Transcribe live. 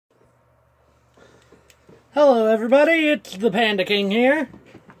Hello everybody, it's the Panda King here.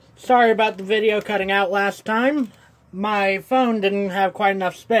 Sorry about the video cutting out last time. My phone didn't have quite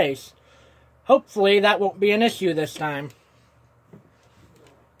enough space. Hopefully that won't be an issue this time.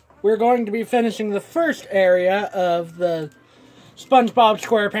 We're going to be finishing the first area of the SpongeBob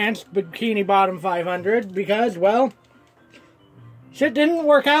SquarePants Bikini Bottom 500 because, well, shit didn't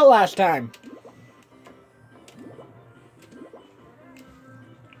work out last time.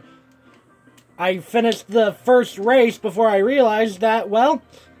 I finished the first race before I realized that, well,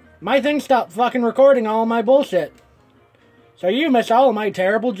 my thing stopped fucking recording all my bullshit. So you missed all of my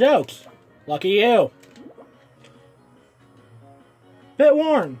terrible jokes. Lucky you. Bit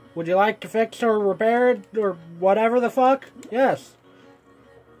worn. Would you like to fix or repair it or whatever the fuck? Yes.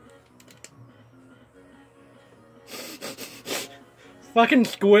 Fucking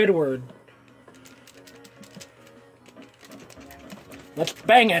Squidward. Let's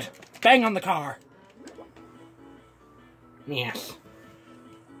bang it. Bang on the car. Yes.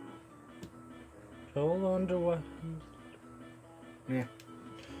 Hold on to what? Yeah.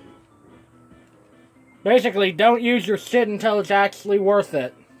 Basically, don't use your shit until it's actually worth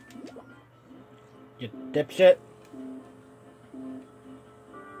it. You dipshit.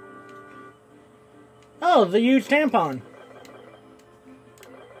 Oh, the used tampon.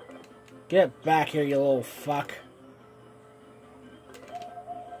 Get back here, you little fuck.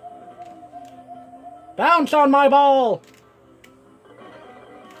 Bounce on my ball!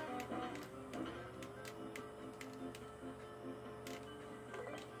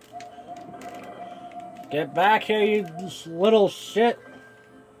 Get back here, you little shit.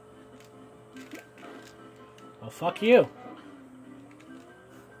 Well, fuck you.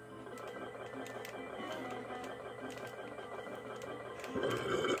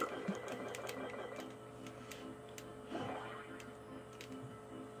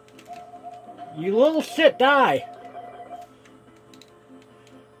 You little shit, die!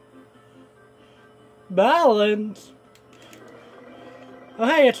 Balance! Oh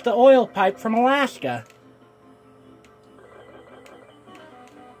hey, it's the oil pipe from Alaska.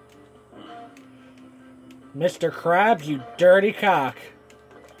 Mr. Krabs, you dirty cock.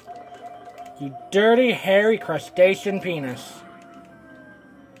 You dirty, hairy crustacean penis.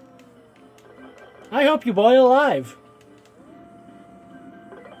 I hope you boil alive.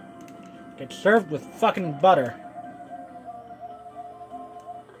 Get served with fucking butter.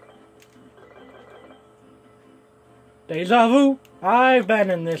 Deja vu. I've been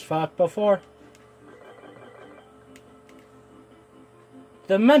in this fuck before.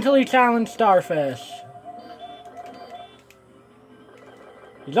 The mentally challenged starfish.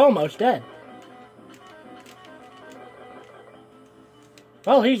 He's almost dead.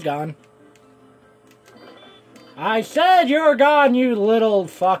 Well, he's gone. I said you're gone, you little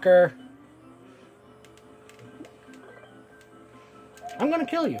fucker. I'm gonna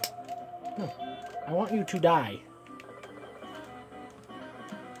kill you. No, I want you to die.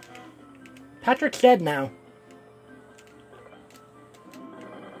 Patrick's dead now.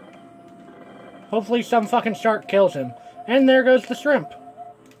 Hopefully some fucking shark kills him. And there goes the shrimp.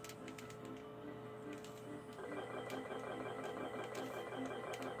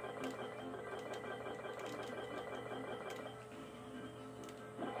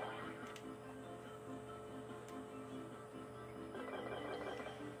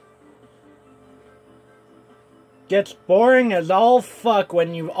 Gets boring as all fuck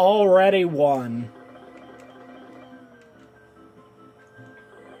when you've already won.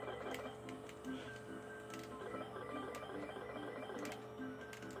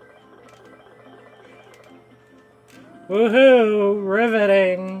 Woohoo!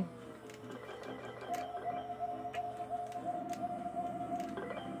 Riveting!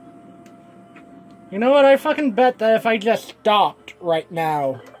 You know what? I fucking bet that if I just stopped right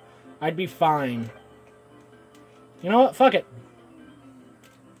now, I'd be fine. You know what? Fuck it.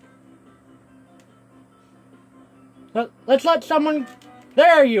 Let's let someone...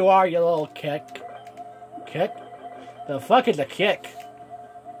 There you are, you little kick. Kick? The fuck is a kick?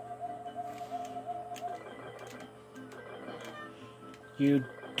 You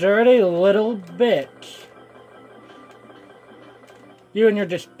dirty little bitch. You and your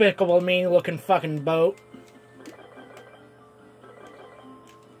despicable, mean-looking fucking boat.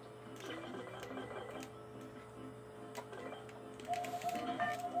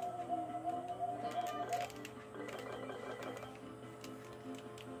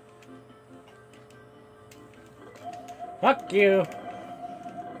 Fuck you.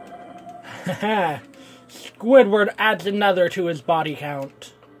 Haha. Squidward adds another to his body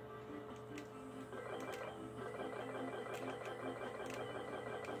count.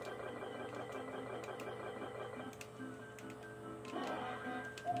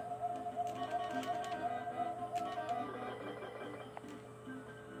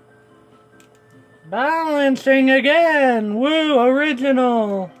 Balancing again! Woo,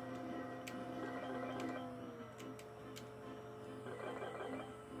 original!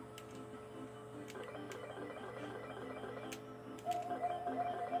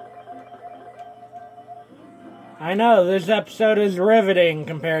 I know, this episode is riveting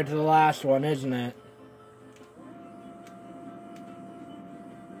compared to the last one, isn't it?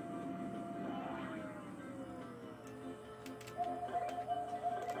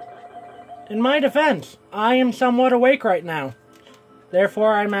 In my defense, I am somewhat awake right now.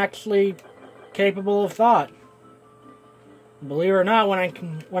 Therefore, I'm actually capable of thought. Believe it or not,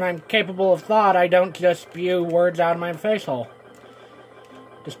 when I'm capable of thought, I don't just spew words out of my face hole.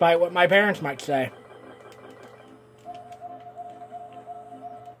 Despite what my parents might say.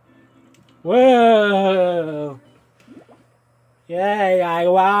 Whoa! Yay, I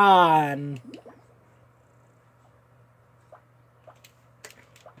won!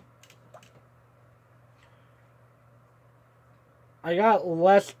 I got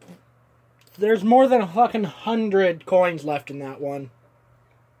less... There's more than a fucking 100 coins left in that one.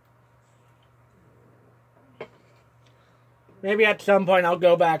 Maybe at some point I'll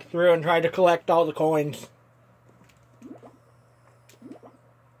go back through and try to collect all the coins.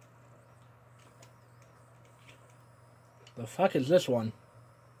 The fuck is this one?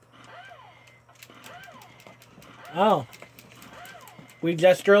 Oh. We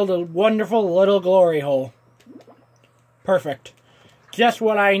just drilled a wonderful little glory hole. Perfect. Just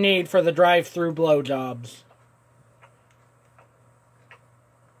what I need for the drive-through blowjobs.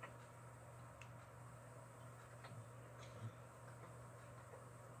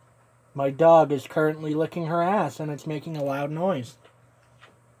 My dog is currently licking her ass and it's making a loud noise.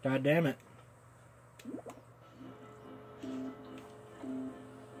 God damn it.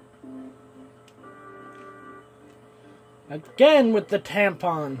 Again with the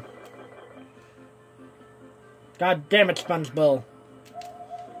tampon. God damn it, SpongeBob.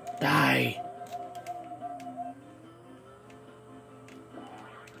 Die.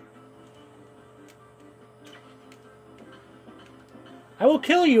 I will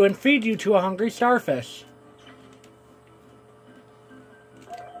kill you and feed you to a hungry starfish.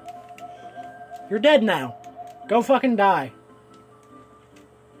 You're dead now. Go fucking die.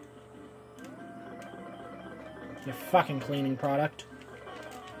 You fucking cleaning product.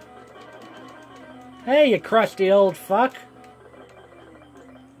 Hey, you crusty old fuck.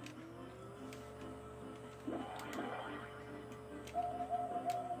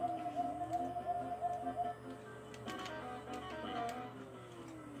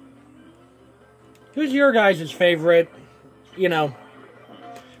 Who's your guys' favorite,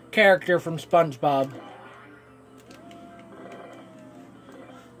 character from SpongeBob?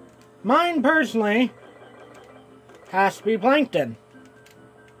 Mine, personally, has to be Plankton.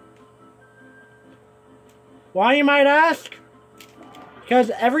 Why, you might ask? Because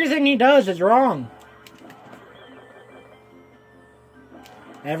everything he does is wrong.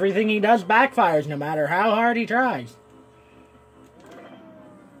 Everything he does backfires no matter how hard he tries.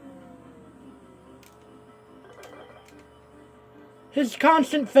 His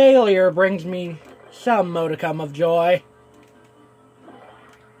constant failure brings me some modicum of joy.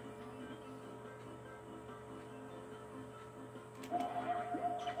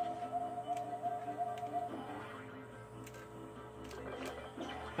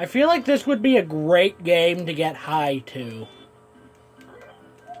 I feel like this would be a great game to get high to.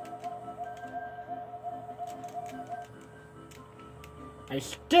 I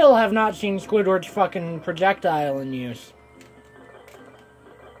still have not seen Squidward's fucking projectile in use.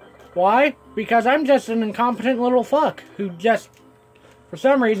 Why? Because I'm just an incompetent little fuck who just, for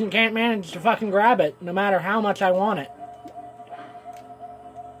some reason, can't manage to fucking grab it, no matter how much I want it.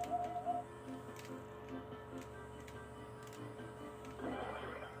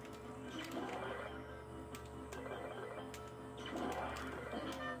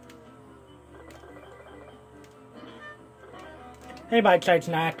 Hey, bite-sized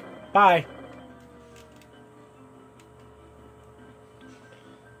snack. Bye.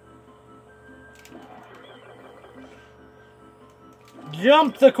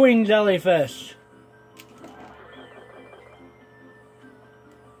 Jump the queen jellyfish.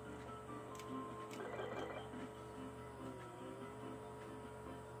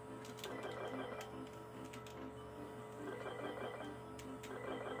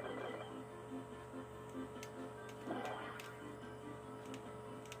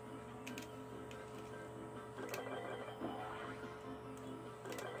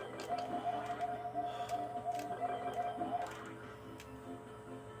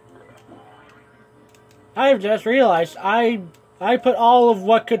 I've just realized I I put all of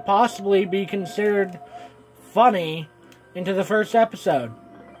what could possibly be considered funny into the first episode.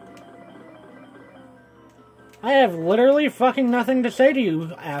 I have literally fucking nothing to say to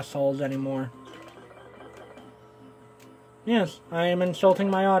you assholes anymore. Yes, I am insulting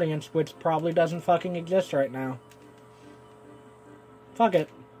my audience, which probably doesn't fucking exist right now. Fuck it.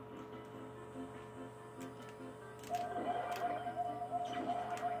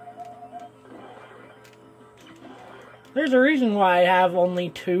 There's a reason why I have only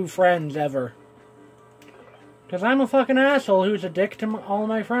 2 friends ever. Because I'm a fucking asshole who's a dick to all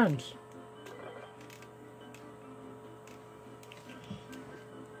my friends.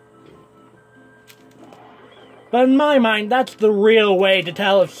 But in my mind, that's the real way to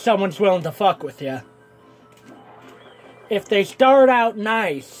tell if someone's willing to fuck with you. If they start out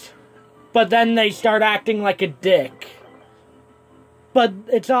nice, but then they start acting like a dick. But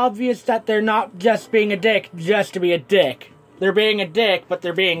it's obvious that they're not just being a dick just to be a dick. They're being a dick, but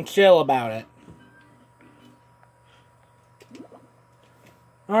they're being chill about it.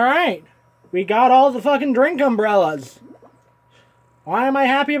 Alright. We got all the fucking drink umbrellas. Why am I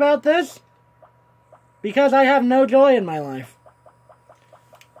happy about this? Because I have no joy in my life.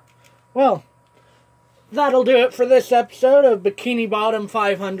 Well, that'll do it for this episode of Bikini Bottom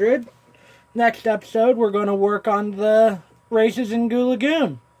 500. Next episode, we're going to work on the races in Goo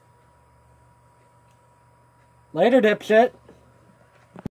Lagoon. Later, dipshit.